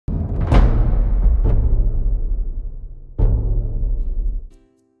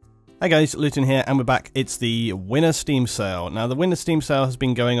Hi guys, Luton here, and we're back. It's the winter Steam sale. Now, the winter Steam sale has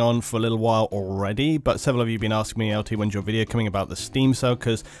been going on for a little while already, but several of you have been asking me, LT, when's your video coming about the Steam sale,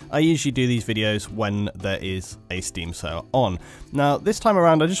 because I usually do these videos when there is a Steam sale on. Now, this time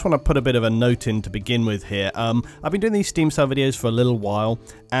around, I just want to put a bit of a note in to begin with here. I've been doing these Steam sale videos for a little while,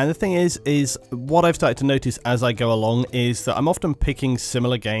 and the thing is what I've started to notice as I go along is that I'm often picking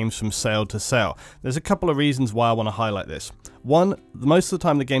similar games from sale to sale. There's a couple of reasons why I want to highlight this. One, most of the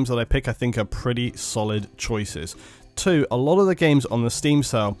time the games that I pick I think are pretty solid choices. Two, a lot of the games on the Steam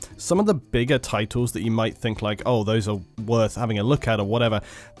sale, some of the bigger titles that you might think like, oh, those are worth having a look at or whatever,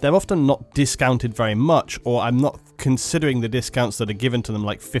 they're often not discounted very much, or I'm not considering the discounts that are given to them,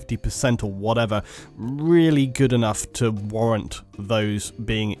 like 50% or whatever, really good enough to warrant those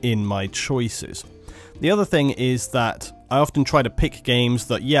being in my choices. The other thing is that I often try to pick games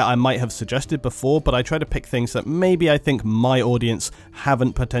that, yeah, I might have suggested before, but I try to pick things that maybe I think my audience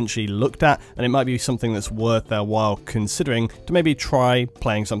haven't potentially looked at, and it might be something that's worth their while considering to maybe try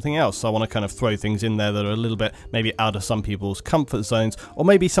playing something else. So I want to kind of throw things in there that are a little bit maybe out of some people's comfort zones, or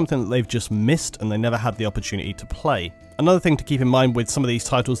maybe something that they've just missed and they never had the opportunity to play. Another thing to keep in mind with some of these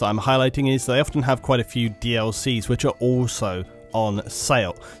titles that I'm highlighting is they often have quite a few DLCs, which are also on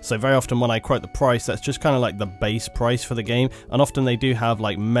sale. So very often when I quote the price, that's just kind of like the base price for the game, and often they do have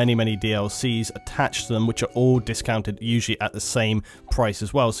like many DLCs attached to them, which are all discounted usually at the same price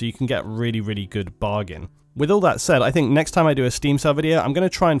as well, so you can get really good bargain. With all that said, I think next time I do a Steam sale video, I'm going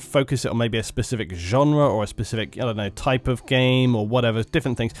to try and focus it on maybe a specific genre or a specific, I don't know, type of game or whatever,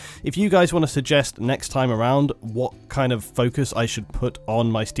 different things. If you guys want to suggest next time around what kind of focus I should put on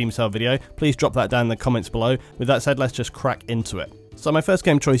my Steam sale video, please drop that down in the comments below. With that said, let's just crack into it. So my first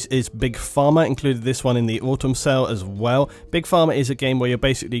game choice is Big Pharma, included this one in the autumn sale as well. Big Pharma is a game where you're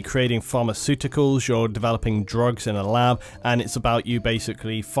basically creating pharmaceuticals, you're developing drugs in a lab, and it's about you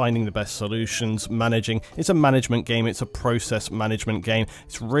basically finding the best solutions, managing. It's a management game, it's a process management game.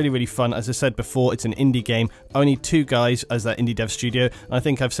 It's really fun. As I said before, it's an indie game, only 2 guys as that indie dev studio, and I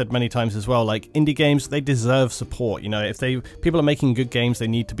think I've said many times as well, like, indie games, they deserve support. You know, if people are making good games, they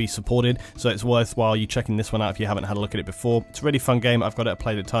need to be supported, so it's worthwhile you checking this one out if you haven't had a look at it before. It's a really fun game. I've got it,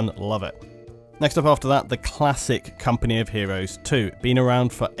 played it a ton, love it. Next up after that, the classic Company of Heroes 2. Been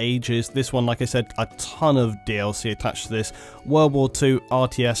around for ages. This one, like I said, a ton of DLC attached to this. World War II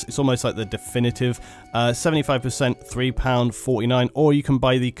RTS, it's almost like the definitive. 75%, £3.49, or you can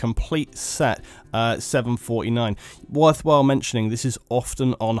buy the complete set, £7.49. Worthwhile mentioning, this is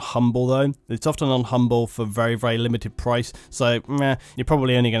often on Humble though. It's often on Humble for very limited price, so you're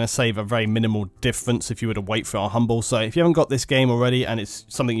probably only going to save a very minimal difference if you were to wait for it on Humble. So if you haven't got this game already and it's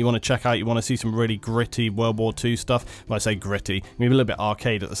something you want to check out, you want to see some really gritty World War II stuff, when I say gritty, maybe a little bit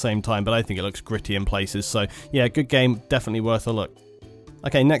arcade at the same time, but I think it looks gritty in places, so yeah, good game, definitely worth a look.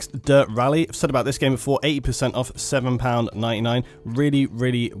 Okay, next, Dirt Rally. I've said about this game before, 80% off, £7.99.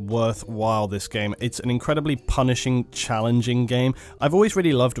 Really worthwhile, this game. It's an incredibly punishing, challenging game. I've always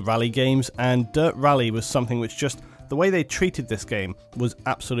really loved rally games, and Dirt Rally was something which just, the way they treated this game was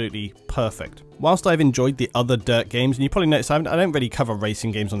absolutely perfect. Whilst I've enjoyed the other Dirt games, and you probably noticed I don't really cover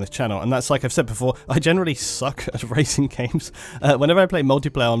racing games on this channel, and that's, like I've said before, I generally suck at racing games. Whenever I play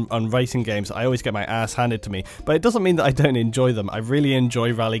multiplayer on racing games, I always get my ass handed to me, but it doesn't mean that I don't enjoy them. I really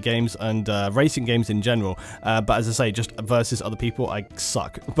enjoy rally games and racing games in general, but as I say, just versus other people, I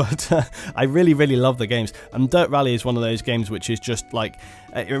suck. But I really love the games, and Dirt Rally is one of those games which is just like,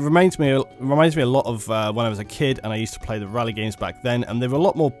 it reminds me a lot of when I was a kid and I used to play the rally games back then, and they were a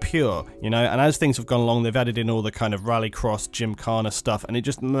lot more pure, you know, and as things have gone along, they've added in all the kind of rallycross, gymkhana stuff, and it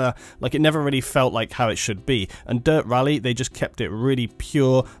just, like, it never really felt like how it should be. And Dirt Rally, they just kept it really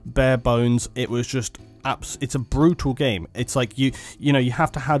pure, bare bones. It was just, it's a brutal game. It's like you know, you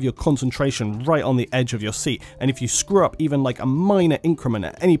have to have your concentration right on the edge of your seat, and if you screw up even like a minor increment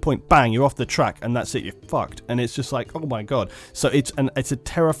at any point, bang, you're off the track, and that's it, you're fucked. And it's just like, oh my god. So it's a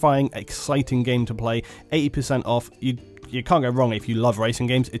terrifying, exciting game to play. 80% off. You can't go wrong if you love racing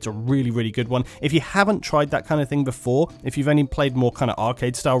games. It's a really good one. If you haven't tried that kind of thing before, if you've only played more kind of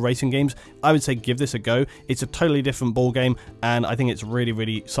arcade style racing games, I would say give this a go. It's a totally different ball game, and I think it's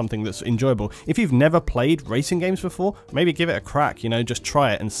really something that's enjoyable. If you've never played racing games before, maybe give it a crack, you know, just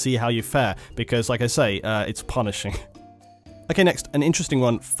try it and see how you fare, because like I say, it's punishing. Okay, next, an interesting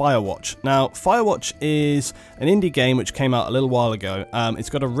one, Firewatch. Now, Firewatch is an indie game which came out a little while ago. It's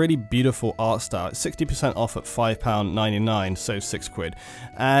got a really beautiful art style. It's 60% off at £5.99, so £6.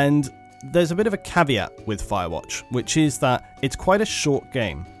 And there's a bit of a caveat with Firewatch, which is that it's quite a short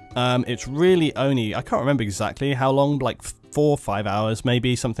game. It's really only, I can't remember exactly how long, like 4 or 5 hours,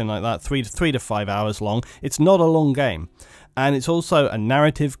 maybe something like that, 3 to 5 hours long. It's not a long game. And it's also a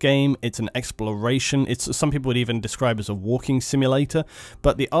narrative game, it's an exploration, it's some people would even describe as a walking simulator,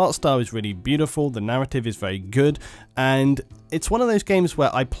 but the art style is really beautiful, the narrative is very good, and it's one of those games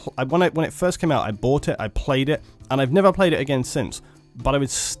where when it first came out, I bought it, I played it, and I've never played it again since. But I would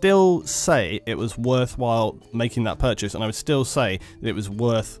still say it was worthwhile making that purchase, and I would still say that it was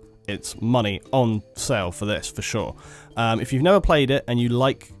worth its money on sale for this, for sure. If you've never played it and you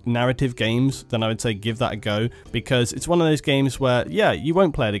like narrative games, then I would say give that a go, because it's one of those games where, yeah, you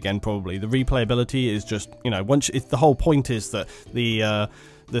won't play it again probably. The replayability is just, you know, the whole point is that the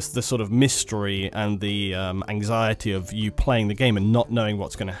sort of mystery and the anxiety of you playing the game and not knowing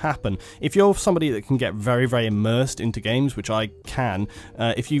what's going to happen. If you're somebody that can get very, very immersed into games, which I can,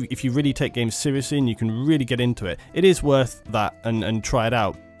 if you really take games seriously and you can really get into it, it is worth that and try it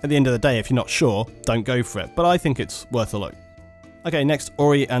out. At the end of the day, if you're not sure, don't go for it, but I think it's worth a look. Okay, next,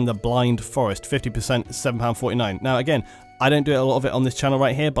 Ori and the Blind Forest, 50%, £7.49. Now again, I don't do a lot of it on this channel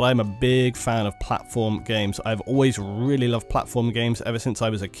right here, but I'm a big fan of platform games. I've always really loved platform games ever since I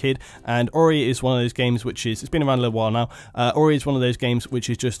was a kid, and Ori is one of those games which is, it's been around a little while now, Ori is one of those games which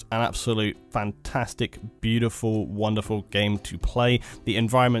is just an absolute fantastic, beautiful, wonderful game to play. The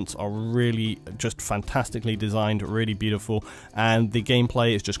environments are really just fantastically designed, really beautiful, and the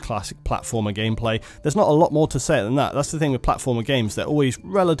gameplay is just classic platformer gameplay. There's not a lot more to say than that. That's the thing with platformer games, they're always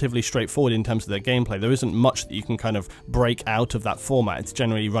relatively straightforward in terms of their gameplay. There isn't much that you can kind of break out of that format. It's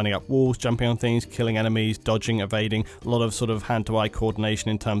generally running up walls, jumping on things, killing enemies, dodging, evading, a lot of sort of hand-to-eye coordination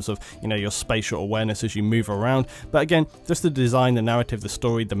in terms of, you know, your spatial awareness as you move around. But again, just the design, the narrative, the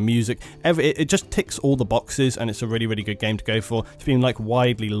story, the music, it just ticks all the boxes, and it's a really, really good game to go for. It's been like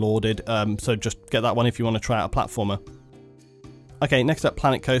widely lauded, so just get that one if you want to try out a platformer. Okay, next up,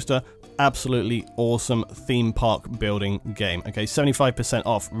 Planet Coaster. Absolutely awesome theme park building game. Okay, 75%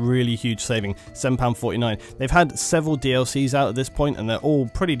 off, really huge saving, £7.49. They've had several DLCs out at this point, and they're all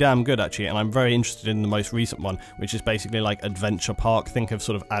pretty damn good actually, and I'm very interested in the most recent one, which is basically like Adventure Park. Think of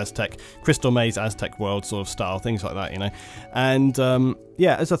sort of Aztec, Crystal Maze, Aztec World sort of style, things like that, you know. And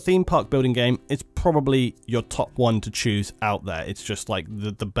yeah, as a theme park building game, it's probably your top one to choose out there. It's just like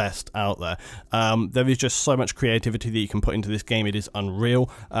the best out there. There is just so much creativity that you can put into this game. It is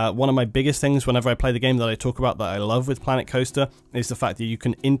unreal. One of my biggest things whenever I play the game that I talk about that I love with Planet Coaster is the fact that you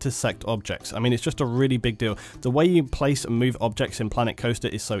can intersect objects. I mean, it's just a really big deal. The way you place and move objects in Planet Coaster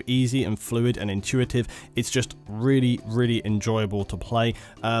is so easy and fluid and intuitive. It's just really, really enjoyable to play.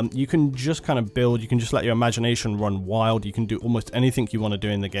 You can just kind of build, you can just let your imagination run wild. You can do almost anything you want to do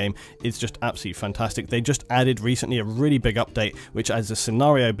in the game. It's just absolutely fantastic. They just added recently a really big update, which as a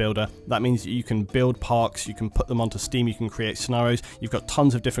scenario builder, that means that you can build parks, you can put them onto Steam, you can create scenarios, you've got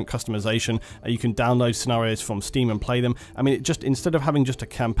tons of different customization, you can download scenarios from Steam and play them. I mean, it just, instead of having just a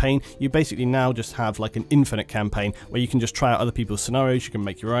campaign, you basically now just have like an infinite campaign where you can just try out other people's scenarios, you can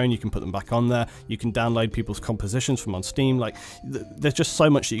make your own, you can put them back on there, you can download people's compositions from on Steam. Like, there's just so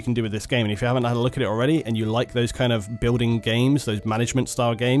much that you can do with this game, and if you haven't had a look at it already and you like those kind of building games, those management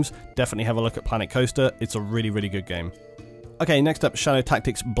style games, definitely have a look at Planet Coaster. It's a really, really good game. Okay, next up, Shadow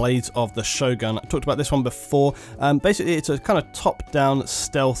Tactics Blades of the Shogun. I talked about this one before. Basically, it's a kind of top-down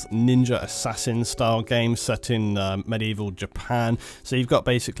stealth ninja assassin style game set in medieval Japan. So you've got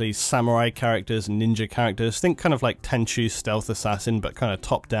basically samurai characters, ninja characters. Think kind of like Tenchu Stealth Assassin, but kind of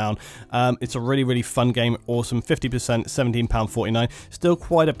top-down. It's a really, really fun game. Awesome. 50%, £17.49. Still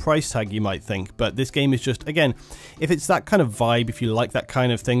quite a price tag, you might think. But this game is just, again, if it's that kind of vibe, if you like that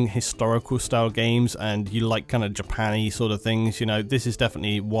kind of thing, historical style games, and you like kind of Japan-y sort of thing, you know, this is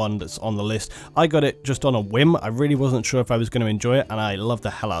definitely one that's on the list. I got it just on a whim. I really wasn't sure if I was going to enjoy it, and I love the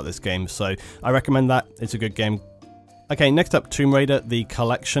hell out of this game, so I recommend that. It's a good game. Okay, next up, Tomb Raider, The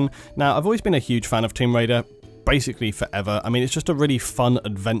Collection. Now, I've always been a huge fan of Tomb Raider, basically forever. I mean, it's just a really fun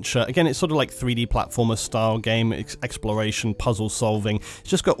adventure. Again, it's sort of like 3D platformer style game, exploration, puzzle solving. It's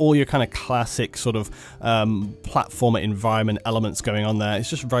just got all your kind of classic sort of platformer environment elements going on there.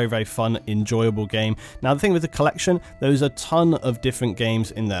 It's just a very, very fun, enjoyable game. Now, the thing with the collection, there's a ton of different games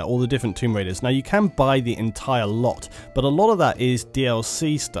in there, all the different Tomb Raiders. Now, you can buy the entire lot, but a lot of that is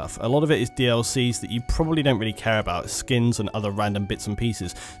DLC stuff. A lot of it is DLCs that you probably don't really care about, skins and other random bits and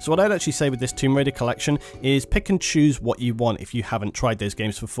pieces. So what I'd actually say with this Tomb Raider collection is pick and choose what you want if you haven't tried those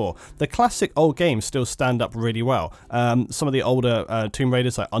games before. The classic old games still stand up really well. Some of the older Tomb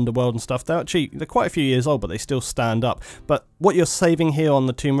Raiders like Underworld and stuff, they're quite a few years old, but they still stand up. But what you're saving here on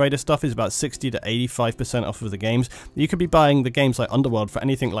the Tomb Raider stuff is about 60 to 85% off of the games. You could be buying the games like Underworld for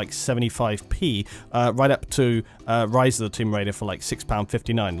anything like 75p, right up to Rise of the Tomb Raider for like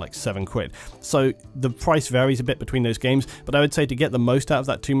 £6.59, like £7. So the price varies a bit between those games, but I would say to get the most out of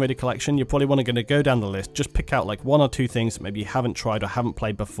that Tomb Raider collection, you're probably going to go down the list, just pick out like 1 or 2 things that maybe you haven't tried or haven't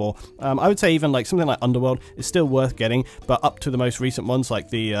played before. I would say even like something like Underworld is still worth getting, but up to the most recent ones like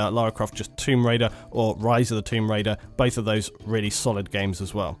the Lara Croft just Tomb Raider or Rise of the Tomb Raider, both of those really solid games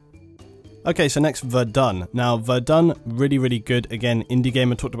as well. Okay, so next, Verdun. Now, Verdun, really good. Again, indie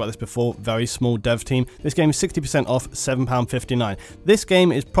game, I talked about this before, very small dev team. This game is 60% off, £7.59. This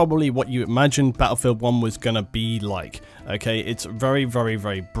game is probably what you imagined Battlefield 1 was going to be like. Okay, it's very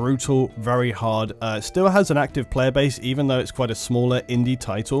brutal, very hard. Still has an active player base, even though it's quite a smaller indie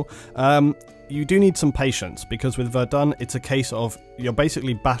title. You do need some patience, because with Verdun, it's a case of you're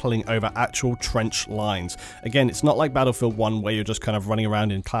basically battling over actual trench lines. Again, it's not like Battlefield 1 where you're just kind of running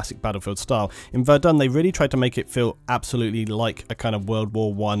around in classic Battlefield style. In Verdun, they really tried to make it feel absolutely like a kind of World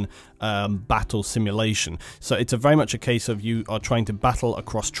War I battle simulation. So it's very much a case of you are trying to battle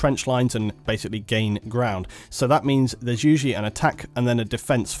across trench lines and basically gain ground. So that means there's usually an attack and then a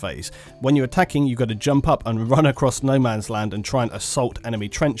defense phase. When you're attacking, you've got to jump up and run across no man's land and try and assault enemy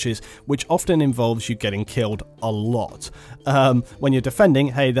trenches, which often involves you getting killed a lot. When you're defending,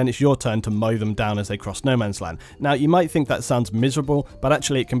 hey, then it's your turn to mow them down as they cross no man's land. Now, you might think that sounds miserable, but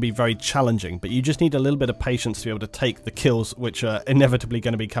actually it can be very challenging, but you just need a little bit of patience to be able to take the kills which are inevitably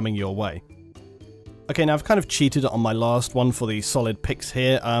going to be coming your way. Okay, now I've kind of cheated on my last one for the solid picks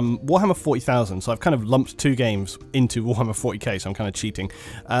here. Warhammer 40,000, so I've kind of lumped 2 games into Warhammer 40k, so I'm kind of cheating.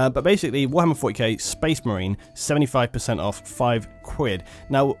 But basically, Warhammer 40k Space Marine, 75% off, £5.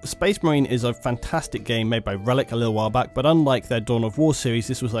 Now, Space Marine is a fantastic game made by Relic a little while back, but unlike their Dawn of War series,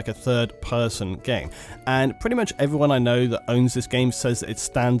 this was like a third-person game. And pretty much everyone I know that owns this game says that it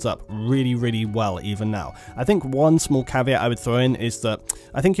stands up really well even now. I think one small caveat I would throw in is that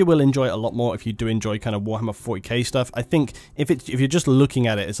I think you will enjoy it a lot more if you do enjoy kind of Warhammer 40k stuff. I think if you're just looking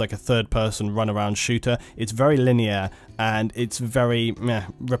at it as like a third-person run-around shooter, it's very linear and it's very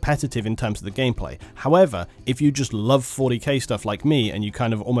repetitive in terms of the gameplay. However, if you just love 40k stuff like me and you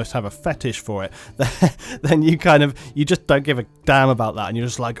kind of almost have a fetish for it, then you just don't give a damn about that and you're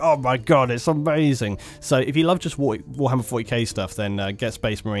just like, oh my god, it's amazing. So if you love just Warhammer 40k stuff, then get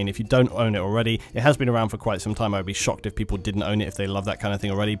Space Marine. If you don't own it already, it has been around for quite some time. I'd be shocked if people didn't own it if they love that kind of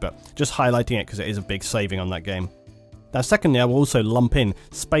thing already, but just highlighting it because it is a big saving on that game. Now, secondly, I will also lump in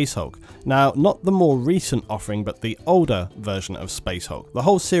Space Hulk. Now, not the more recent offering, but the older version of Space Hulk. The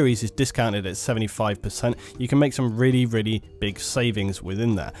whole series is discounted at 75%. You can make some really big savings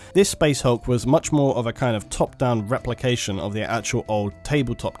within there. This Space Hulk was much more of a kind of top-down replication of the actual old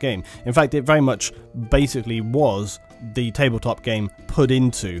tabletop game. In fact, it very much basically was the tabletop game put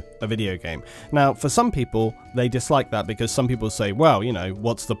into a video game. Now, for some people, they dislike that because some people say, well, you know,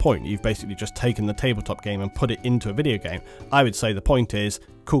 what's the point? You've basically just taken the tabletop game and put it into a video game. I would say the point is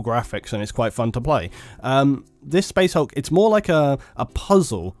cool graphics and it's quite fun to play. This Space Hulk, it's more like a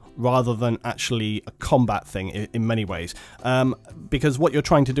puzzle rather than actually a combat thing in many ways, because what you're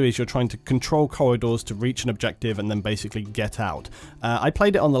trying to do is you're trying to control corridors to reach an objective and then basically get out. I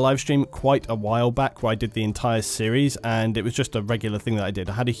played it on the live stream quite a while back where I did the entire series, and it was just a regular thing that I did.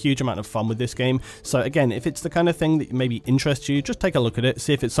 I had a huge amount of fun with this game, so again, if it's the kind of thing that maybe interests you, just take a look at it,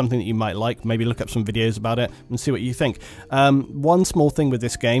 see if it's something that you might like, maybe look up some videos about it and see what you think. One small thing with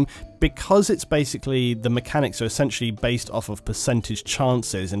this game, because it's basically, the mechanics are essentially based off of percentage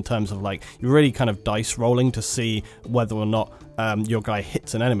chances in terms of like, you're really kind of dice rolling to see whether or not your guy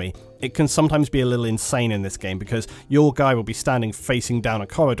hits an enemy. It can sometimes be a little insane in this game because your guy will be standing facing down a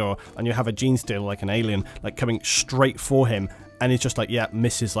corridor and you have a gene stealer like an alien like coming straight for him, and it's just like, yeah,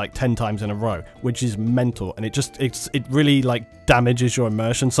 misses like 10 times in a row, which is mental, and it really like damages your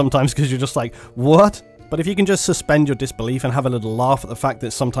immersion sometimes because you're just like, what? But if you can just suspend your disbelief and have a little laugh at the fact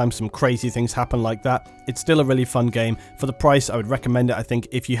that sometimes some crazy things happen like that, it's still a really fun game. For the price, I would recommend it. I think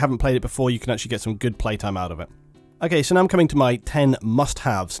if you haven't played it before, you can actually get some good playtime out of it. Okay, so now I'm coming to my 10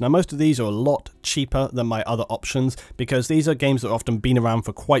 must-haves. Now, most of these are a lot cheaper than my other options because these are games that have often been around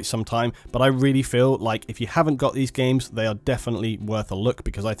for quite some time, but I really feel like if you haven't got these games, they are definitely worth a look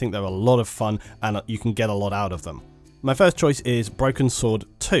because I think they're a lot of fun and you can get a lot out of them. My first choice is Broken Sword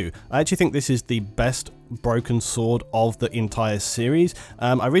 2. I actually think this is the best Broken Sword of the entire series.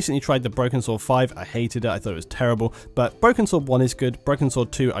 I recently tried the Broken Sword 5. I hated it. I thought it was terrible. But Broken Sword 1 is good. Broken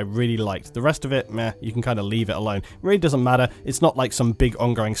Sword 2 I really liked. The rest of it, meh, you can kind of leave it alone. It really doesn't matter. It's not like some big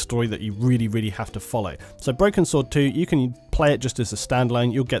ongoing story that you really have to follow. So Broken Sword 2, you can play it just as a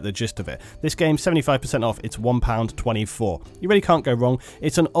standalone. You'll get the gist of it. This game, 75% off. It's £1.24. You really can't go wrong.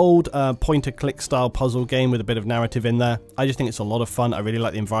 It's an old point-and-click style puzzle game with a bit of narrative in there. I just think it's a lot of fun. I really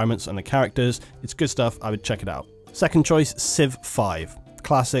like the environments and the characters. It's good stuff. I would check it out. Second choice, Civ 5.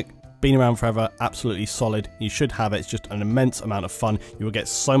 Classic. Been around forever, absolutely solid. You should have it. It's just an immense amount of fun. You will get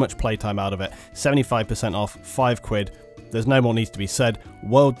so much playtime out of it. 75% off, £5. There's no more needs to be said.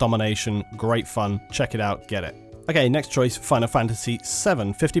 World domination, great fun. Check it out, get it. Okay, next choice, Final Fantasy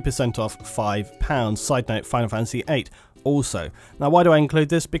 7, 50% off, £5. Side note, Final Fantasy 8 also. Now, why do I include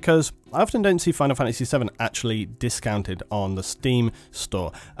this? Because I often don't see Final Fantasy 7 actually discounted on the Steam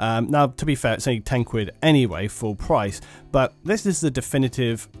store. Now, to be fair, it's only £10 anyway, full price, but this is the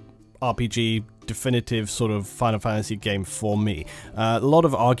definitive RPG, definitive sort of Final Fantasy game for me. A lot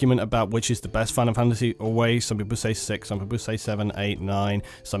of argument about which is the best Final Fantasy always. Some people say 6, some people say 7, 8, 9,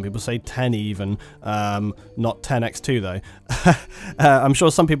 some people say 10 even. Not 10x2 though. I'm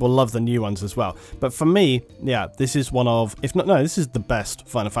sure some people love the new ones as well. But for me, yeah, this is one of, if not, no, this is the best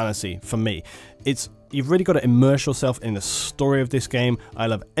Final Fantasy for me. You've really got to immerse yourself in the story of this game. I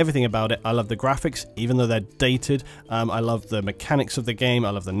love everything about it. I love the graphics, even though they're dated. I love the mechanics of the game. I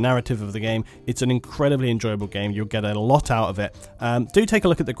love the narrative of the game. It's an incredibly enjoyable game. You'll get a lot out of it. Do take a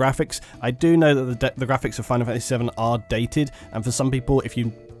look at the graphics. I do know that the graphics of Final Fantasy VII are dated, and for some people, if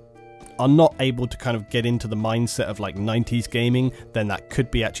you are not able to kind of get into the mindset of like 90s gaming, then that could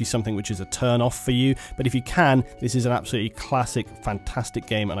be actually something which is a turn off for you. But if you can, this is an absolutely classic, fantastic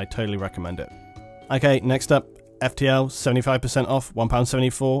game, and I totally recommend it. Okay, next up, FTL, 75% off,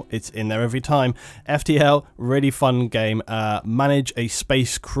 £1.74. It's in there every time. FTL, really fun game. Manage a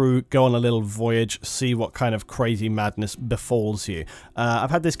space crew, go on a little voyage, see what kind of crazy madness befalls you.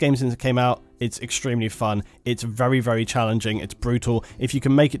 I've had this game since it came out. It's extremely fun. It's very challenging. It's brutal. If you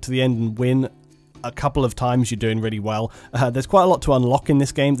can make it to the end and win a couple of times, you're doing really well. There's quite a lot to unlock in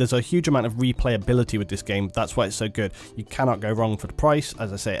this game. There's a huge amount of replayability with this game. That's why it's so good. You cannot go wrong for the price.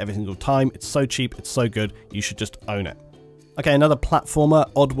 As I say every single time, it's so cheap, it's so good, you should just own it. Okay, another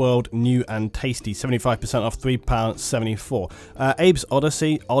platformer, Oddworld, new and tasty, 75% off, £3.74. Abe's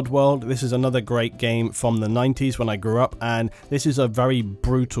Odyssey, Oddworld, this is another great game from the 90s when I grew up, and this is a very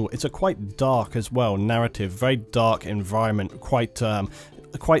brutal, it's a quite dark as well, narrative, very dark environment, quite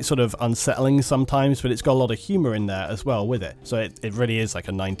sort of unsettling sometimes, but it's got a lot of humor in there as well with it, so it really is like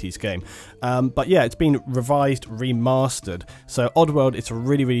a 90s game. But yeah, it's been revised, remastered. So Oddworld, it's a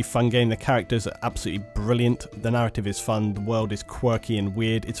really fun game. The characters are absolutely brilliant, the narrative is fun, the world is quirky and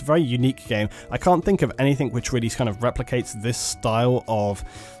weird. It's a very unique game. I can't think of anything which really kind of replicates this style of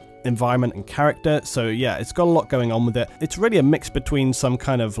environment and character, so yeah, it's got a lot going on with it. It's really a mix between some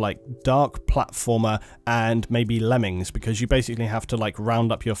kind of like dark platformer and maybe Lemmings, because you basically have to like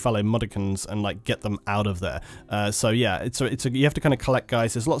round up your fellow Modicans and like get them out of there. So yeah, you have to kind of collect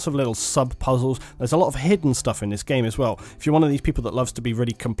guys. There's lots of little sub puzzles. There's a lot of hidden stuff in this game as well. If you're one of these people that loves to be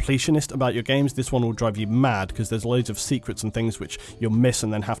really completionist about your games, this one will drive you mad, because there's loads of secrets and things which you'll miss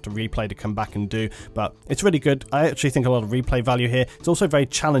and then have to replay to come back and do. But it's really good. I actually think a lot of replay value here. It's also very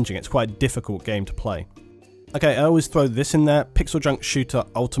challenging. It's quite a difficult game to play. Okay, I always throw this in there. Pixel Junk Shooter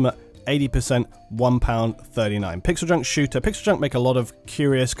Ultimate, 80%, £1.39. Pixel Junk Shooter. Pixel Junk make a lot of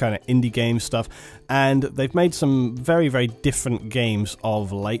curious kind of indie game stuff, and they've made some very different games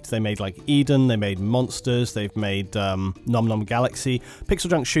of late. They made like Eden, they made Monsters, they've made Nom Nom Galaxy. Pixel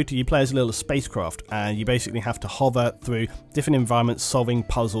Junk Shooter, you play as a little spacecraft, and you basically have to hover through different environments, solving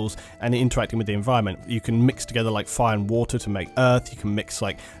puzzles and interacting with the environment. You can mix together like fire and water to make earth. You can mix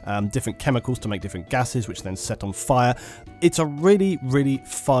like different chemicals to make different gases, which then set on fire. It's a really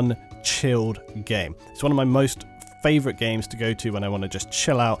fun, chilled game. It's one of my most favorite games to go to when I want to just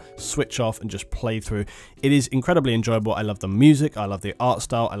chill out, switch off and just play through. It is incredibly enjoyable. I love the music, I love the art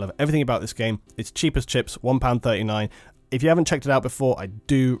style, I love everything about this game. It's cheap as chips, £1.39. If you haven't checked it out before, I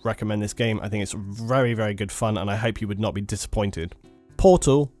do recommend this game. I think it's very good fun, and I hope you would not be disappointed.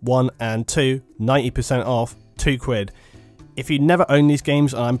 Portal 1 and 2, 90% off, £2. If you never own these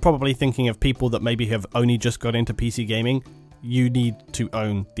games, and I'm probably thinking of people that maybe have only just got into PC gaming, you need to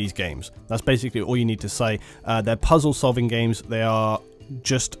own these games. That's basically all you need to say. They're puzzle solving games. They are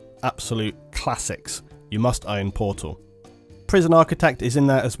just absolute classics. You must own Portal. Prison Architect is in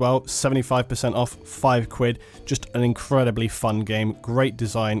there as well, 75% off, £5. Just an incredibly fun game, great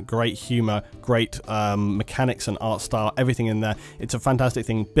design, great humor, great mechanics and art style, everything in there. It's a fantastic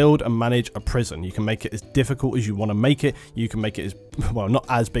thing. Build and manage a prison. You can make it as difficult as you want to make it. You can make it as, well, not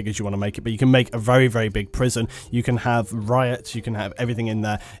as big as you want to make it, but you can make a very, very big prison. You can have riots, you can have everything in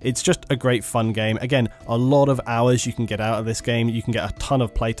there. It's just a great fun game. Again, a lot of hours you can get out of this game. You can get a ton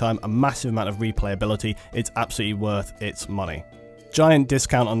of playtime, a massive amount of replayability. It's absolutely worth its money. Giant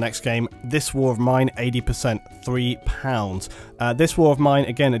discount on next game, This War of Mine, 80%, £3. This War of Mine,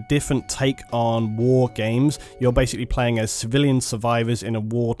 again, a different take on war games. You're basically playing as civilian survivors in a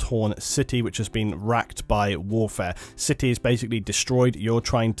war-torn city which has been racked by warfare. City is basically destroyed, you're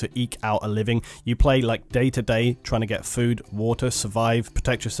trying to eke out a living. You play like day to day, trying to get food, water, survive,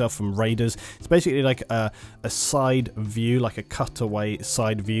 protect yourself from raiders. It's basically like a side view, like a cutaway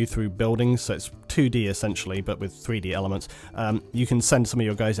side view through buildings, so it's 2D essentially, but with 3D elements. You can send some of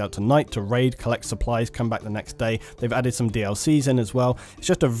your guys out tonight to raid, collect supplies, come back the next day. They've added some DLCs in as well. It's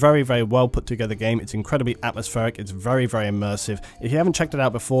just a very, very well put together game. It's incredibly atmospheric. It's very, very immersive. If you haven't checked it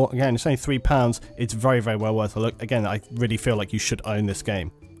out before, again, it's only £3. It's very, very well worth a look. Again, I really feel like you should own this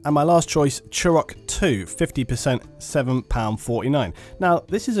game. And my last choice, Turok 2, 50%, £7.49. Now,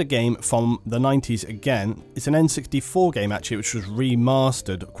 this is a game from the 90s again. It's an N64 game, actually, which was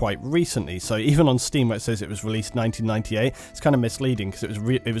remastered quite recently. So even on Steam, where it says it was released 1998, it's kind of misleading because it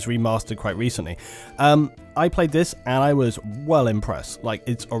was remastered quite recently. I played this and I was well impressed. Like,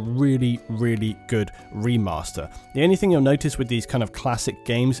 it's a really, really good remaster. The only thing you'll notice with these kind of classic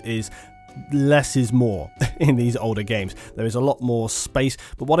games is less is more in these older games. There is a lot more space,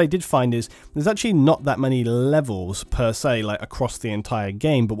 but what I did find is there's actually not that many levels per se, like across the entire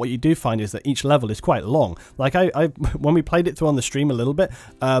game, but what you do find is that each level is quite long. Like I when we played it through on the stream a little bit,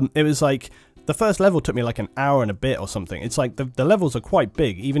 it was like the first level took me like an hour and a bit or something. It's like the levels are quite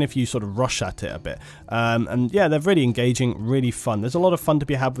big, even if you sort of rush at it a bit. And yeah, they're really engaging, really fun. There's a lot of fun to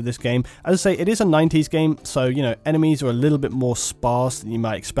be had with this game. As I say, it is a 90s game, so, you know, enemies are a little bit more sparse than you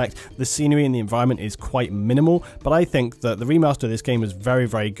might expect. The scenery and the environment is quite minimal, but I think that the remaster of this game was very,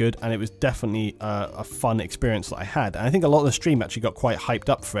 very good, and it was definitely a fun experience that I had. And I think a lot of the stream actually got quite hyped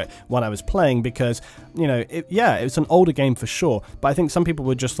up for it when I was playing because, you know, it was an older game for sure, but I think some people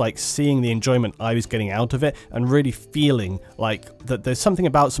were just like seeing the enjoyment I was getting out of it and really feeling like that there's something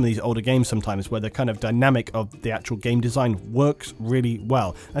about some of these older games sometimes where the kind of dynamic of the actual game design works really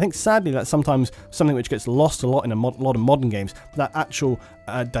well. I think sadly that's sometimes something which gets lost a lot in a lot of modern games, that actual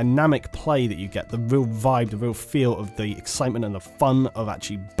dynamic play that you get, the real vibe, the real feel of the excitement and the fun of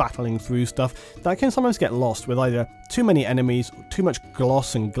actually battling through stuff, that can sometimes get lost with either too many enemies, too much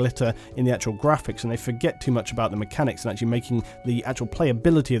gloss and glitter in the actual graphics, and they forget too much about the mechanics and actually making the actual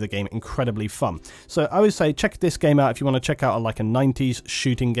playability of the game incredibly fun. So I would say check this game out if you want to check out like a 90s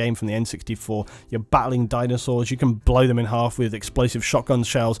shooting game from the N64. You're battling dinosaurs, you can blow them in half with explosive shotgun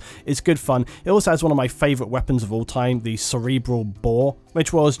shells. It's good fun. It also has one of my favourite weapons of all time, the cerebral bore,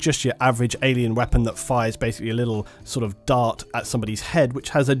 which was just your average alien weapon that fires basically a little sort of dart at somebody's head, which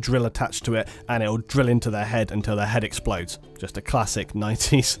has a drill attached to it, and it'll drill into their head until their head explodes. Just a classic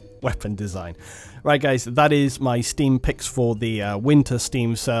 90s weapon design. Right guys, that is my Steam picks for the Winter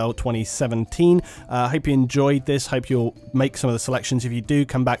Steam Sale 2017. I hope you enjoyed this, hope you'll make some of the selections. If you do,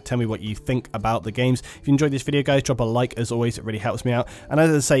 come back, tell me what you think about the games. If you enjoyed this video guys, drop a like as always, it really helps me out. And as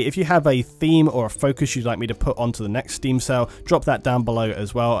I say, if you have a theme or a focus you'd like me to put onto the next Steam Sale, drop that down below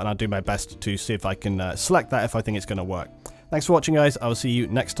as well, and I'll do my best to see if I can select that if I think it's going to work. Thanks for watching guys, I will see you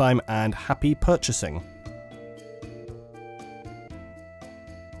next time, and happy purchasing.